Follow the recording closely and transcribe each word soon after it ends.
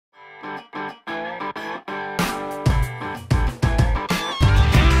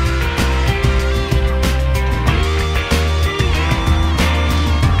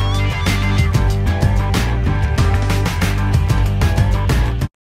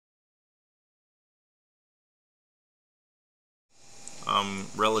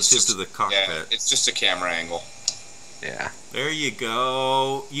relative to the cockpit. Yeah, it's just a camera angle. Yeah. There you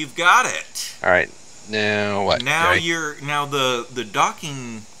go. You've got it. All right. Now what? Now the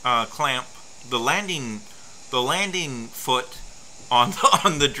docking clamp, the landing foot on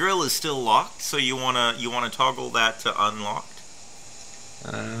the drill is still locked. So you wanna toggle that to unlocked.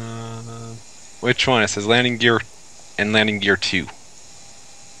 Which one? It says landing gear and landing gear 2.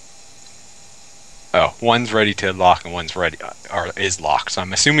 Oh, one's ready to lock and one's ready or is locked. So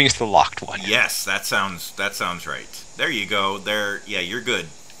I'm assuming it's the locked one. Yes, that sounds right. There you go. There, yeah, you're good.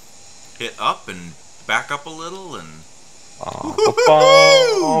 Hit up and back up a little and. Oh.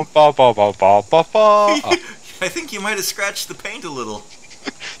 I think you might have scratched the paint a little.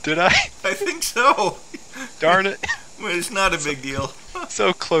 Did I? I think so. Darn it. Well, it's not a big deal.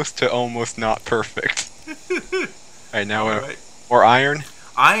 So close to almost not perfect. Alright, now right. Or iron?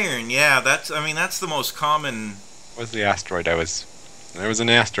 Iron, yeah, that's the most common. What's the asteroid I was... There was an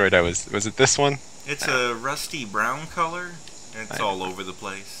asteroid I was... Was it this one? It's a rusty brown color. It's all over the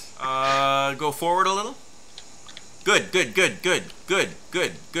place. Go forward a little. Good.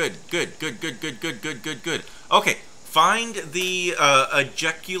 Okay, find the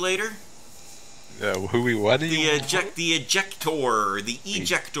ejeculator. What? The ejector. The ejector.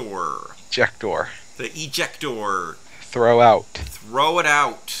 Ejector. The ejector. Throw out. Throw it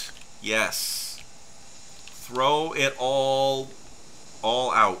out. Yes. Throw it all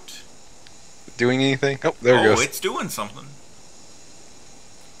out. Doing anything? Oh, there it goes. Oh, it's doing something.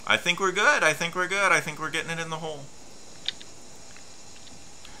 I think we're good. I think we're getting it in the hole.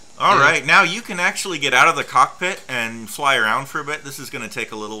 All right, now you can actually get out of the cockpit and fly around for a bit. This is going to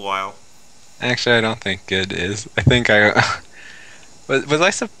take a little while. Actually, I don't think it is. I think I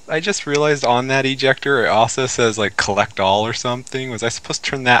just realized on that ejector it also says like collect all or something. Was I supposed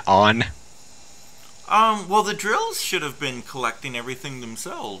to turn that on? Well, the drills should have been collecting everything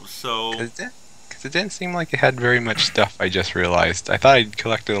themselves, so... Because it didn't seem like it had very much stuff, I just realized. I thought I'd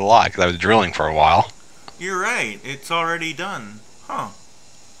collected a lot because I was drilling for a while. You're right. It's already done. Huh.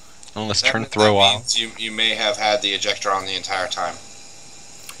 Well, let's turn throw off. You may have had the ejector on the entire time.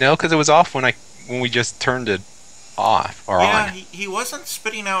 No, because it was off when we just turned it off or on. Yeah, he wasn't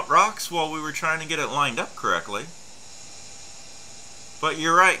spitting out rocks while we were trying to get it lined up correctly. But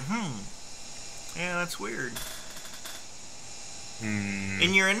you're right. Yeah, that's weird.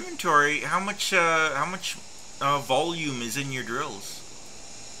 In your inventory, how much volume is in your drills?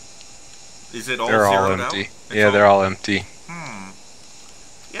 Is it all they're all zeroed empty. out? Yeah, they're all empty.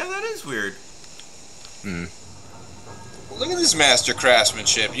 Yeah, that is weird. Well, look at this master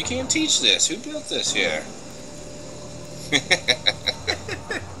craftsmanship. You can't teach this. Who built this here?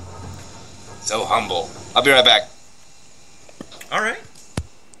 So humble. I'll be right back. All right.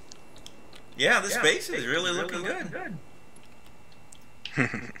 Yeah, this base is really looking good.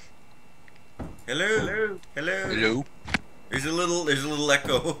 Hello. There's a little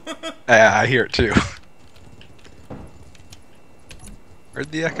echo. Yeah, I hear it too. Where'd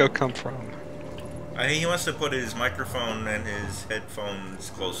the echo come from? He wants to put his microphone and his headphones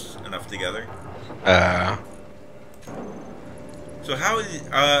close enough together. So how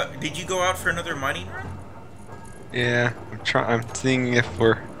did you go out for another mining run? Yeah, I'm seeing if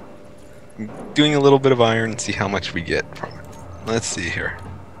I'm doing a little bit of iron and see how much we get from it. Let's see here.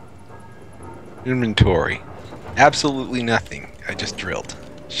 Inventory. Absolutely nothing. I just drilled.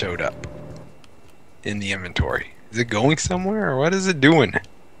 Showed up in the inventory. Is it going somewhere or what is it doing?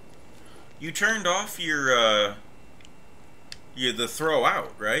 You turned off the throw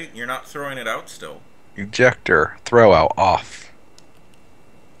out, right? You're not throwing it out still. Ejector. Throw out off.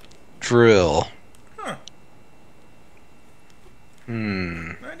 Drill. Huh.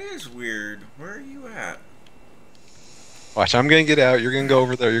 That is weird. Where are you at? Watch, I'm gonna get out, you're gonna go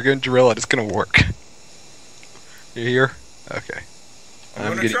over there, you're gonna drill it, it's gonna work. You here? Okay.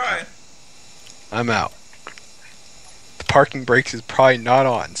 I'm gonna try. I'm out. The parking brakes is probably not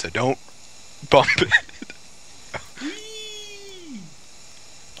on, so don't bump it.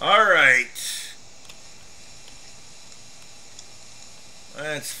 Alright.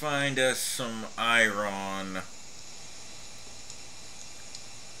 Let's find us some iron.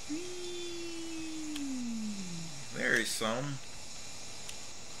 There is some.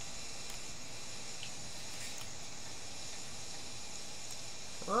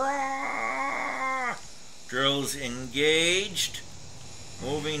 Drills engaged.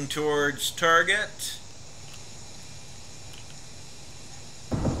 Moving towards target.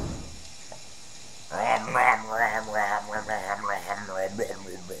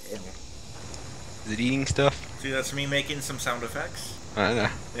 Is it eating stuff? See, that's me making some sound effects. I know.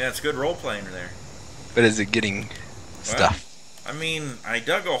 Yeah, it's good role playing there. But is it getting stuff? I mean, I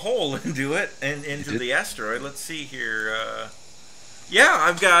dug a hole into it and into the asteroid. Let's see here. Yeah,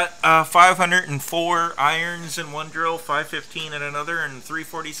 I've got 504 irons in one drill, 515 in another, and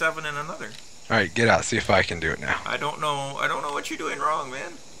 347 in another. All right, get out. See if I can do it now. I don't know what you're doing wrong,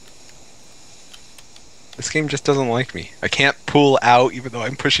 man. This game just doesn't like me. I can't pull out even though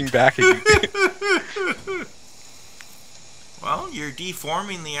I'm pushing back at you. Well, you're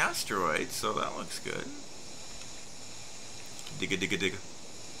deforming the asteroid, so that looks good. Digga digga digga.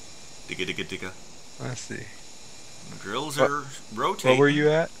 Digga digga digga. Let's see. The drills are rotating. What were you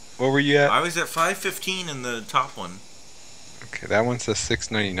at? I was at 515 in the top one. Okay, that one says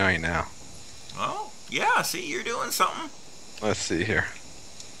 699 now. Oh, yeah, see, you're doing something. Let's see here.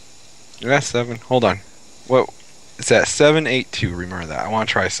 You're at 7. Hold on. What? It's at 782. Remember that. I want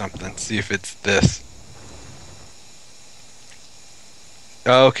to try something. See if it's this.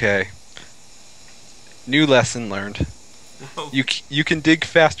 Okay. New lesson learned. Whoa. You can dig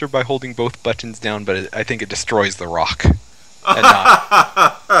faster by holding both buttons down, but I think it destroys the rock. And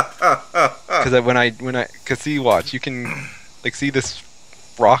not. Because see, watch, you can like see this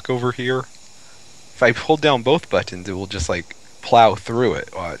rock over here. If I hold down both buttons, it will just like plow through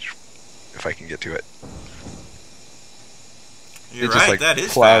it. Watch, if I can get to it. You're it right. Just, like, that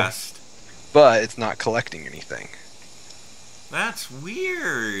is plow, fast. But it's not collecting anything. That's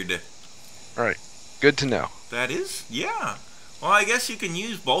weird. All right, good to know. That is, yeah. Well, I guess you can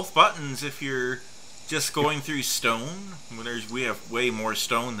use both buttons if you're just going through stone. We have way more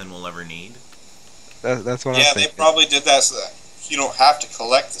stone than we'll ever need. That's what I'm Yeah, thinking. they probably did that so that you don't have to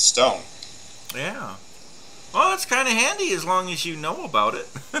collect the stone. Yeah. Well, that's kind of handy as long as you know about it.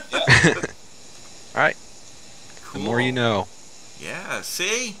 Yeah. All right. Cool. The more you know. Yeah,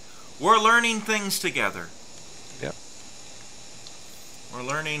 see? We're learning things together. Yep. We're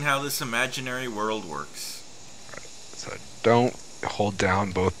learning how this imaginary world works. So don't hold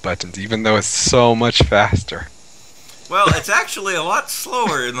down both buttons, even though it's so much faster. Well, it's actually a lot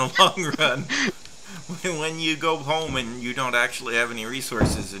slower in the long run when you go home and you don't actually have any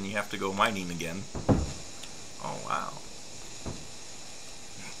resources and you have to go mining again. Oh, wow.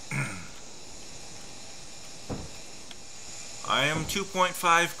 I am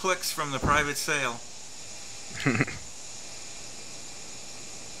 2.5 clicks from the private sale.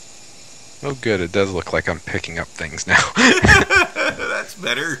 Oh, good. It does look like I'm picking up things now. That's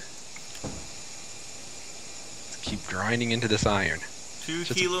better. Let's keep grinding into this iron. 2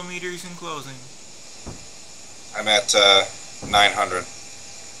 kilometers in closing. I'm at 900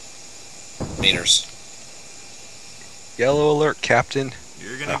 meters. Yellow alert, Captain.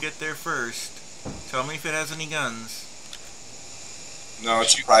 You're gonna get there first. Tell me if it has any guns. No,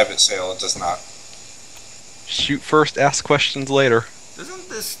 it's a private sale. It does not. Shoot first, ask questions later. Doesn't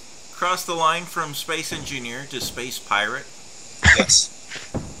this cross the line from space engineer to space pirate? Yes.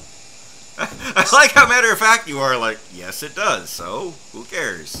 I like how matter of fact you are. Like, yes, it does. So who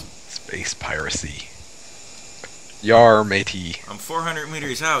cares? Space piracy. Yar, matey. I'm 400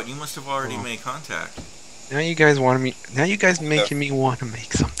 meters out. You must have already made contact. Now you guys making me want to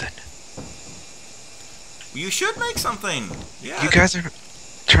make something. You should make something. Yeah. You guys are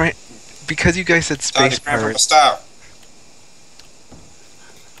trying because you guys said space pirates. Stop.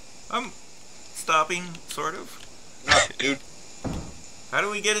 I'm stopping, sort of. No, dude. How do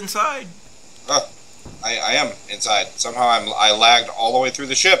we get inside? I am inside. Somehow I lagged all the way through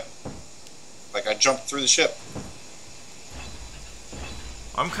the ship. Like I jumped through the ship.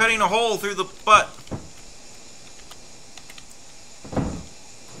 I'm cutting a hole through the butt.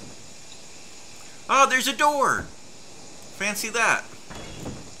 Oh, there's a door. Fancy that.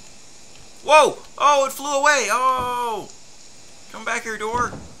 Whoa! Oh, it flew away. Oh! Come back here,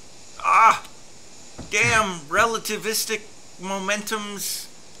 door. Ah! Damn relativistic momentums.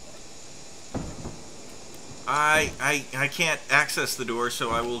 I can't access the door,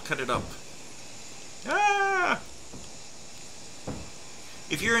 so I will cut it up. Ah!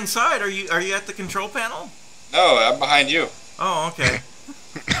 If you're inside, are you at the control panel? No, I'm behind you. Oh, okay.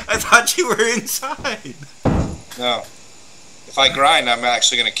 I thought you were inside. No. If I grind, I'm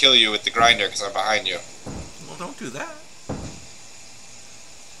actually going to kill you with the grinder because I'm behind you. Well, don't do that.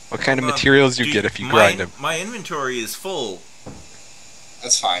 What kind of materials you get if you grind them? My inventory is full.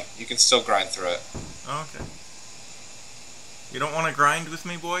 That's fine. You can still grind through it. Okay. You don't want to grind with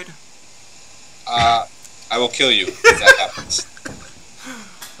me, Boyd? I will kill you if that happens.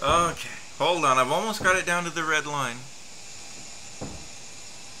 Okay. Hold on. I've almost got it down to the red line.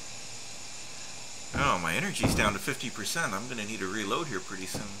 Oh, my energy's down to 50%. I'm going to need to reload here pretty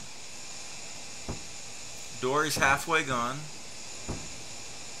soon. Door is halfway gone.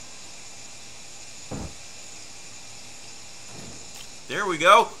 There we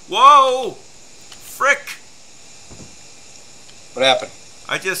go. Whoa! Frick! What happened?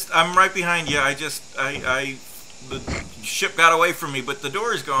 I'm right behind you. The ship got away from me, but the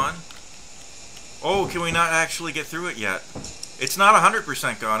door is gone. Oh, can we not actually get through it yet? It's not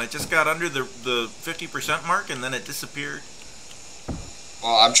 100% gone. It just got under the 50% mark, and then it disappeared.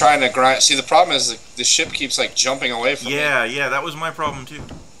 Well, I'm trying to grind. See, the problem is the ship keeps like jumping away from me. Yeah, that was my problem too.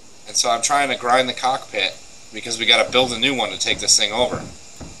 And so I'm trying to grind the cockpit because we got to build a new one to take this thing over.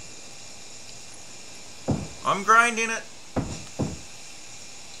 I'm grinding it.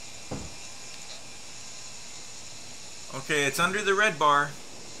 Okay, it's under the red bar.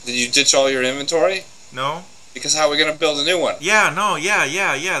 Did you ditch all your inventory? No. Because how are we going to build a new one? Yeah, no,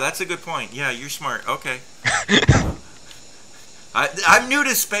 yeah. That's a good point. Yeah, you're smart. Okay. I'm new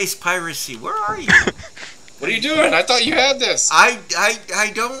to space piracy. Where are you? What are you doing? I thought you had this. I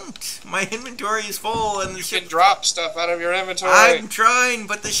don't. My inventory is full, and the ship can drop stuff out of your inventory. I'm trying,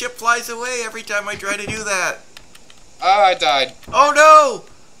 but the ship flies away every time I try to do that. Ah, I died. Oh no!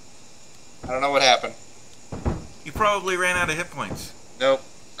 I don't know what happened. You probably ran out of hit points. Nope.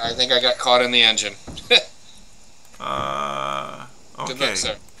 I think I got caught in the engine. Okay. Good luck,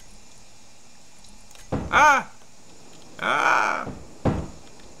 sir.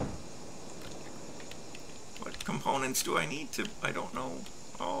 What components do I need to? I don't know.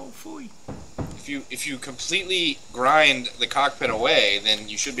 Oh, phooey. If you completely grind the cockpit away, then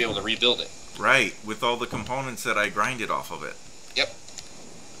you should be able to rebuild it. Right, with all the components that I grinded off of it. Yep.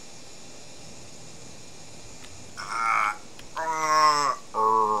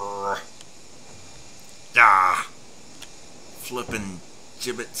 Flippin'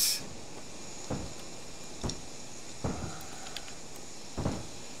 gibbets.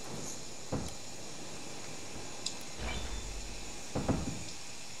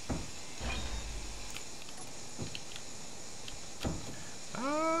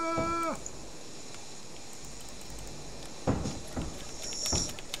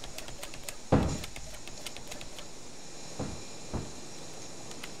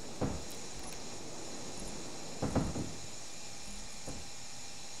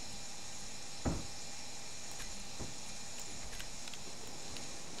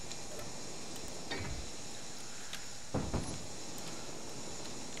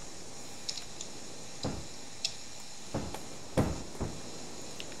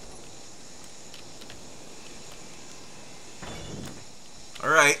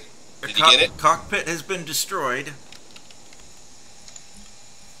 Alright. Did you get it? Cockpit has been destroyed.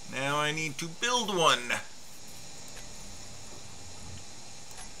 Now I need to build one.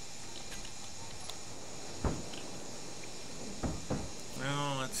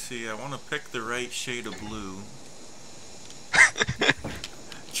 Well, let's see. I want to pick the right shade of blue.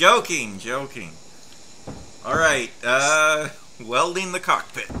 Joking. Alright, welding the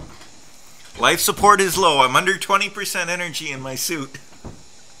cockpit. Life support is low. I'm under 20% energy in my suit.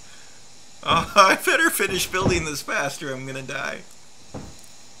 Oh, I better finish building this faster. I'm gonna die.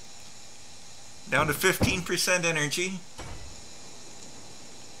 Down to 15% energy.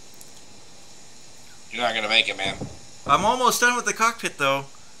 You're not gonna make it, man. I'm almost done with the cockpit, though.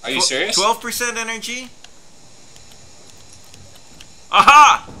 Are you serious? 12% energy.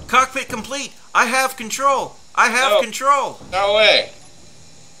 Aha! Cockpit complete. I have control. Control. No way.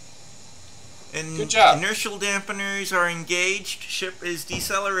 And good job. Inertial dampeners are engaged. Ship is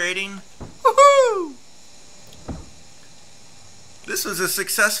decelerating. Woohoo! This was a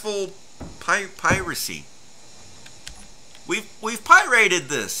successful piracy. We've pirated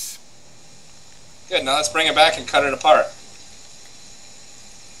this. Good. Now let's bring it back and cut it apart.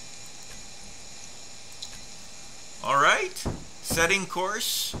 All right. Setting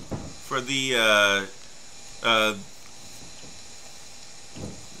course for the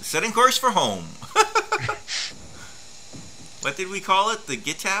setting course for home. What did we call it? The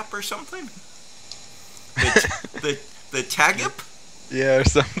GitApp or something? The Tagap? Yeah, or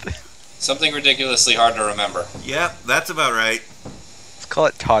something. Something ridiculously hard to remember. Yep, that's about right. Let's call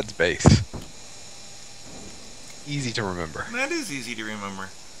it Todd's base. Easy to remember. That is easy to remember.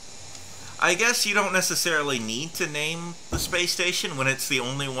 I guess you don't necessarily need to name the space station when it's the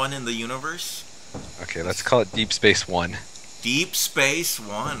only one in the universe. Okay, let's call it Deep Space One. Deep Space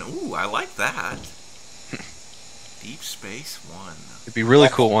One. Ooh, I like that. Deep Space One. It'd be really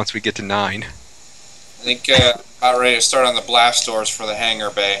cool once we get to 9. I think about ready to start on the blast doors for the hangar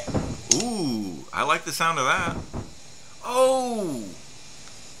bay. Ooh, I like the sound of that. Oh!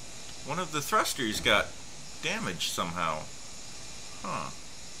 One of the thrusters got damaged somehow. Huh.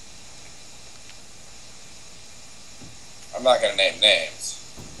 I'm not going to name names.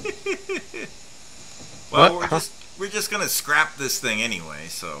 Well, what? we're just gonna scrap this thing anyway,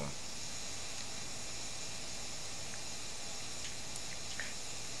 so.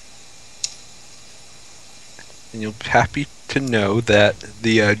 And you'll be happy to know that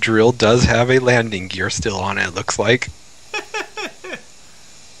the drill does have a landing gear still on it, looks like.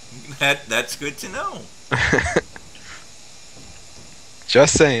 That's good to know.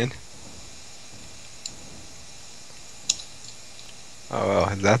 Just saying. Oh, well,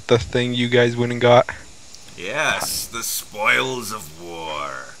 is that the thing you guys went and got? Yes, the spoils of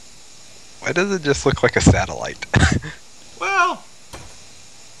war. Why does it just look like a satellite? Well,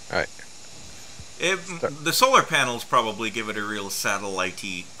 Alright. The solar panels probably give it a real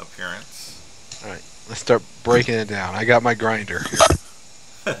satellite-y appearance. Alright, let's start breaking it down. I got my grinder here.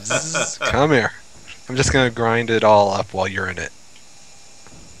 Zzz, come here. I'm just going to grind it all up while you're in it.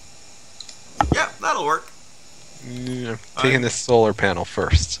 Yeah, that'll work. I'm taking this solar panel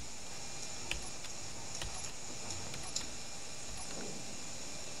first.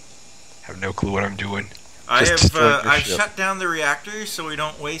 Have no clue what I'm doing. I've shut down the reactors so we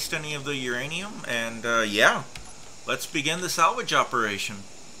don't waste any of the uranium, and yeah, let's begin the salvage operation.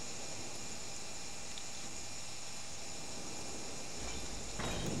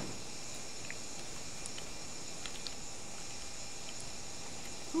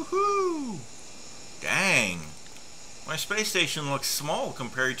 Woohoo! Dang, my space station looks small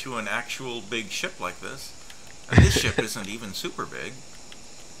compared to an actual big ship like this. And this ship isn't even super big.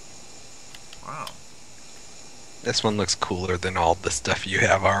 Wow. This one looks cooler than all the stuff you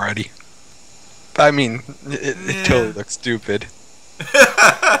have already. I mean, it totally looks stupid.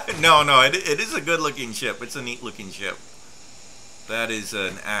 No, it is a good-looking ship. It's a neat-looking ship. That is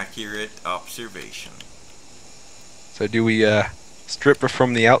an accurate observation. So do we strip it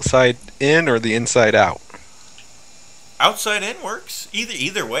from the outside in or the inside out? Outside in works.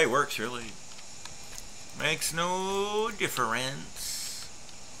 Either way works, really. Makes no difference.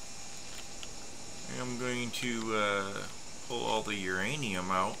 I'm going to pull all the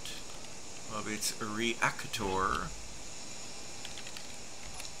uranium out of its reactor.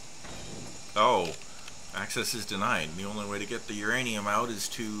 Oh, access is denied. The only way to get the uranium out is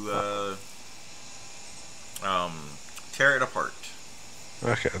to tear it apart.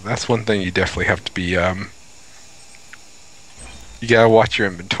 Okay, that's one thing you definitely have to be, you gotta watch your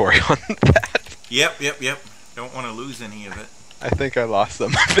inventory on that. Yep. Don't want to lose any of it. I think I lost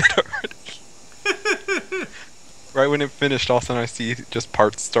some of it already. Right when it finished, all of a sudden I see just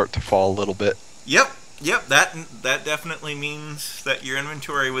parts start to fall a little bit. Yep. That definitely means that your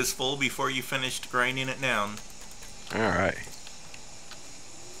inventory was full before you finished grinding it down. Alright.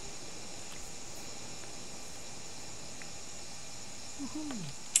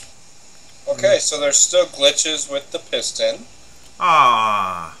 Okay, so there's still glitches with the piston.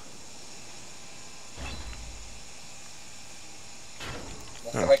 Ah.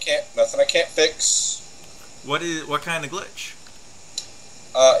 Nothing I can't fix. What kind of glitch?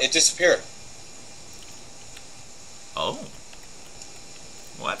 It disappeared. Oh.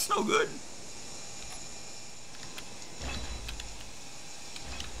 Well, that's no good.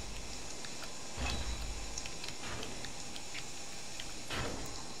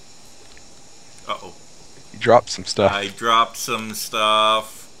 Uh-oh. You dropped some stuff. I dropped some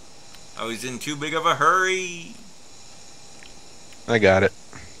stuff. I was in too big of a hurry. I got it.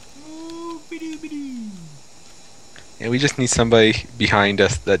 Yeah, we just need somebody behind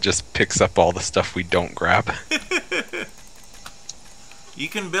us that just picks up all the stuff we don't grab. You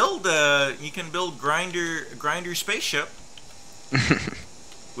can build grinder spaceship.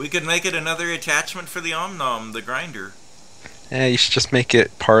 We could make it another attachment for the Om-Nom, the grinder. Yeah, you should just make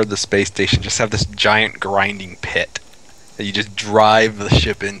it part of the space station. Just have this giant grinding pit that you just drive the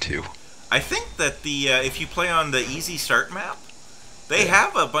ship into. I think that the if you play on the Easy Start map, they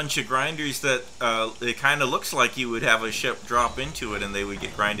have a bunch of grinders that it kind of looks like you would have a ship drop into it and they would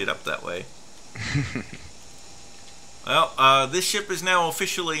get grinded up that way. Well, this ship is now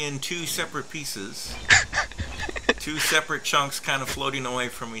officially in two separate pieces. Two separate chunks kind of floating away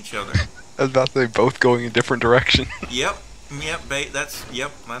from each other. I was about to say both going in different direction. Yep,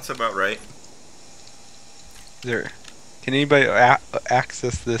 that's about right. Can anybody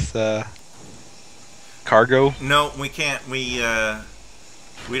access this cargo? No, we can't.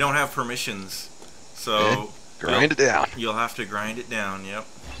 We don't have permissions. So okay. Grind it down. You'll have to grind it down. Yep.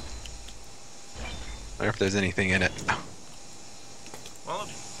 I wonder if there's anything in it. Well,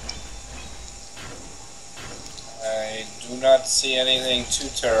 I do not see anything too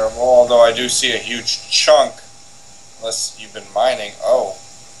terrible, although I do see a huge chunk. Unless you've been mining. Oh,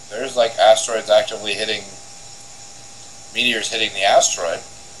 there's like asteroids actively hitting, meteors hitting the asteroid.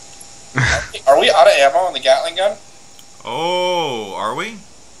 Are we out of ammo on the Gatling gun? Oh, are we?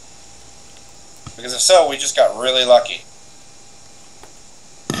 Because if so, we just got really lucky.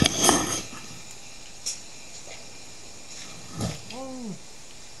 Oh.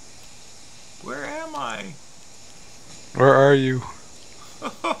 Where am I? Where are you?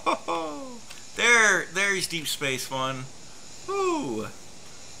 There's Deep Space One. Ooh.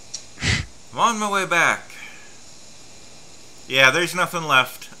 I'm on my way back. Yeah, there's nothing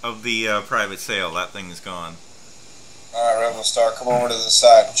left of the private sale. That thing is gone. Alright, ReblisStar, come over to the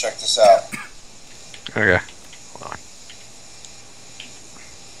side and check this out. Okay. Hold on.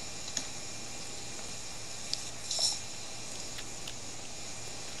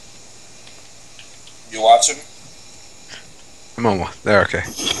 You watching? I'm almost there. Okay.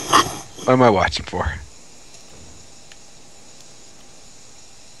 What am I watching for?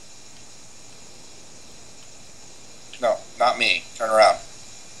 No, not me. Turn around.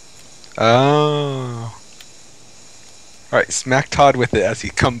 Oh. Alright, smack Todd with it as he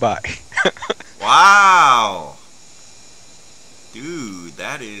come by. Wow. Dude,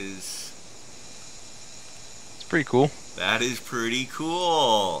 that is Pretty cool. pretty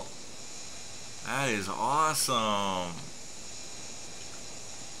cool. That is awesome.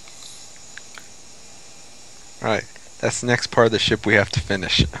 Alright, that's the next part of the ship we have to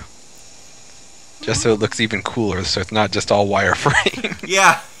finish. Just so it looks even cooler, so it's not just all wireframe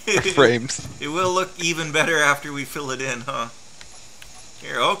Yeah. frames. It will look even better after we fill it in, huh?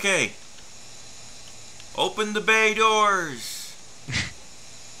 Here, okay. Open the bay doors.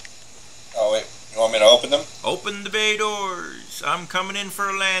 Oh, wait. You want me to open them? Open the bay doors. I'm coming in for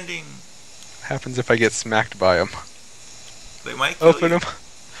a landing. What happens if I get smacked by them? They might kill Open you. them.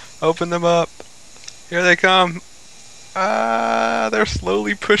 Open them up. Here they come. They're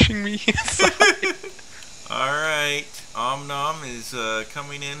slowly pushing me inside. Alright. Om-Nom is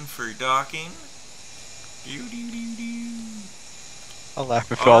coming in for docking. Doo-doo-doo-doo. I'll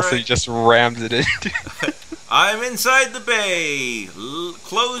laugh if All also right. he just rams it into. I'm inside the bay.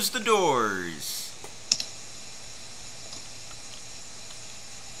 Close the doors.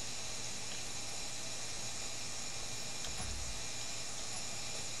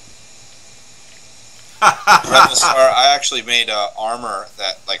 ReblisStar, I actually made armor,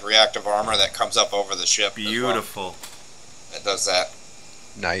 like reactive armor that comes up over the ship. as well. Beautiful. It does that.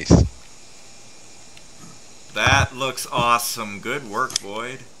 Nice. That looks awesome. Good work,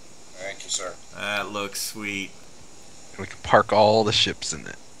 Boyd. Thank you, sir. That looks sweet. We can park all the ships in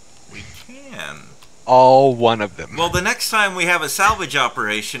it. We can. All one of them. Well, the next time we have a salvage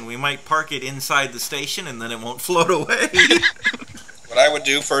operation, we might park it inside the station and then it won't float away. What I would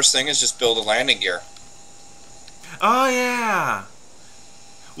do first thing is just build a landing gear. Oh, yeah.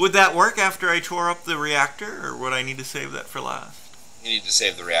 Would that work after I tore up the reactor, or would I need to save that for last? You need to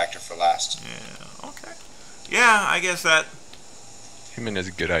save the reactor for last. Yeah, okay. Yeah, I guess that. Him and his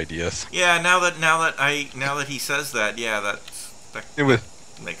good ideas. Yeah, now that he says that, yeah, that It was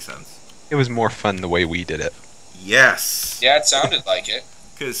makes sense. it was more fun the way we did it. Yes. Yeah, it sounded like it.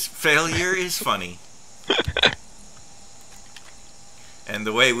 Because failure is funny. And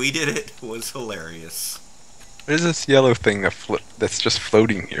the way we did it was hilarious. What is this yellow thing that's just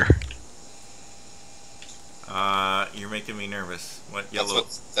floating here? You're making me nervous. What yellow?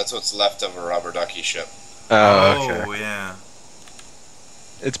 That's what's left of a rubber ducky ship. Oh, okay. Oh, yeah.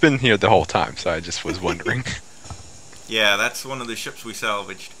 It's been here the whole time, so I just was wondering. Yeah, that's one of the ships we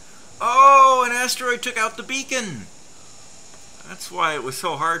salvaged. Oh, an asteroid took out the beacon. That's why it was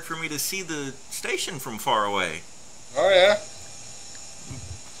so hard for me to see the station from far away. Oh, yeah?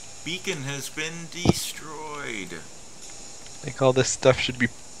 Beacon has been destroyed. I think all this stuff should be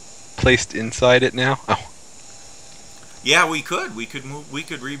placed inside it now. Oh, Yeah, we could. We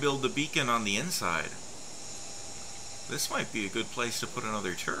could rebuild the beacon on the inside. This might be a good place to put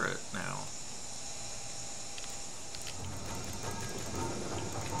another turret now.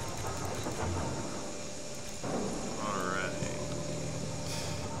 Alright.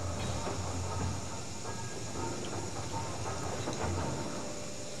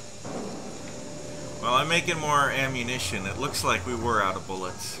 Well, I'm making more ammunition. It looks like we were out of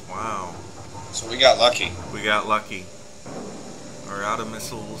bullets. Wow. So we got lucky. We got lucky. We're out of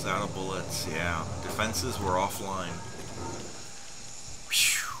missiles, out of bullets. Yeah. Defenses were offline.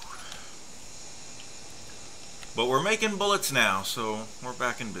 Phew. But we're making bullets now, so we're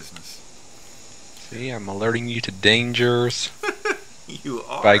back in business. see, I'm alerting you to dangers You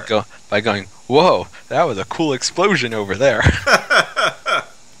are. by going. Whoa, that was a cool explosion over there.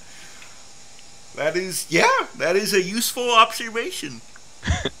 That is a useful observation.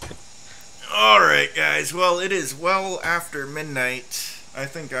 Alright, guys. Well, it is well after midnight. I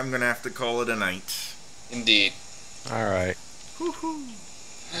think I'm going to have to call it a night. Indeed. Alright. Woo-hoo.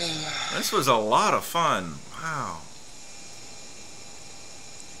 This was a lot of fun. Wow.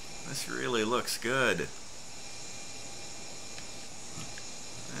 This really looks good.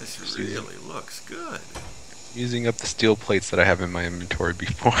 This really looks good. Using up the steel plates that I have in my inventory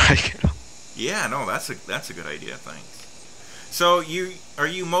before I get up. Yeah, no, that's a good idea. Thanks. So are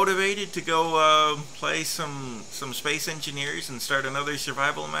you motivated to go play some Space Engineers and start another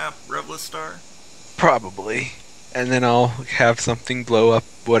survival map, ReblisStar? Probably. And then I'll have something blow up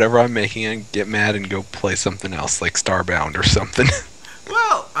whatever I'm making and get mad and go play something else like Starbound or something.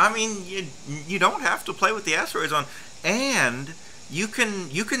 Well, I mean, you don't have to play with the asteroids on, and you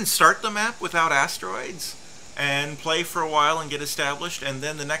can start the map without asteroids and play for a while and get established, and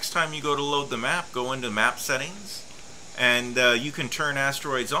then the next time you go to load the map, go into map settings, and you can turn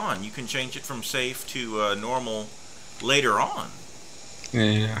asteroids on. You can change it from safe to normal later on.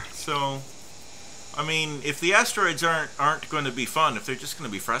 Yeah. So, I mean, if the asteroids aren't going to be fun, if they're just going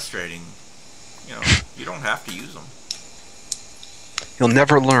to be frustrating, you don't have to use them. You'll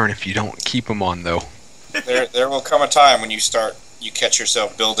never learn if you don't keep them on, though. There will come a time when you catch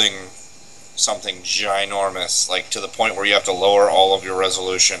yourself building something ginormous, like to the point where you have to lower all of your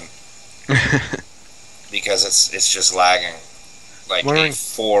resolution because it's just lagging. Like a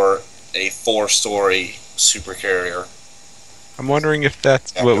four-story supercarrier. I'm wondering if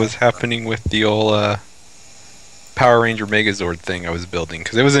that's what was happening with the old Power Ranger Megazord thing I was building,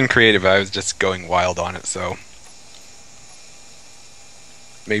 because it was in creative. I was just going wild on it, so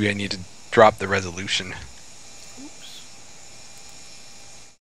maybe I need to drop the resolution.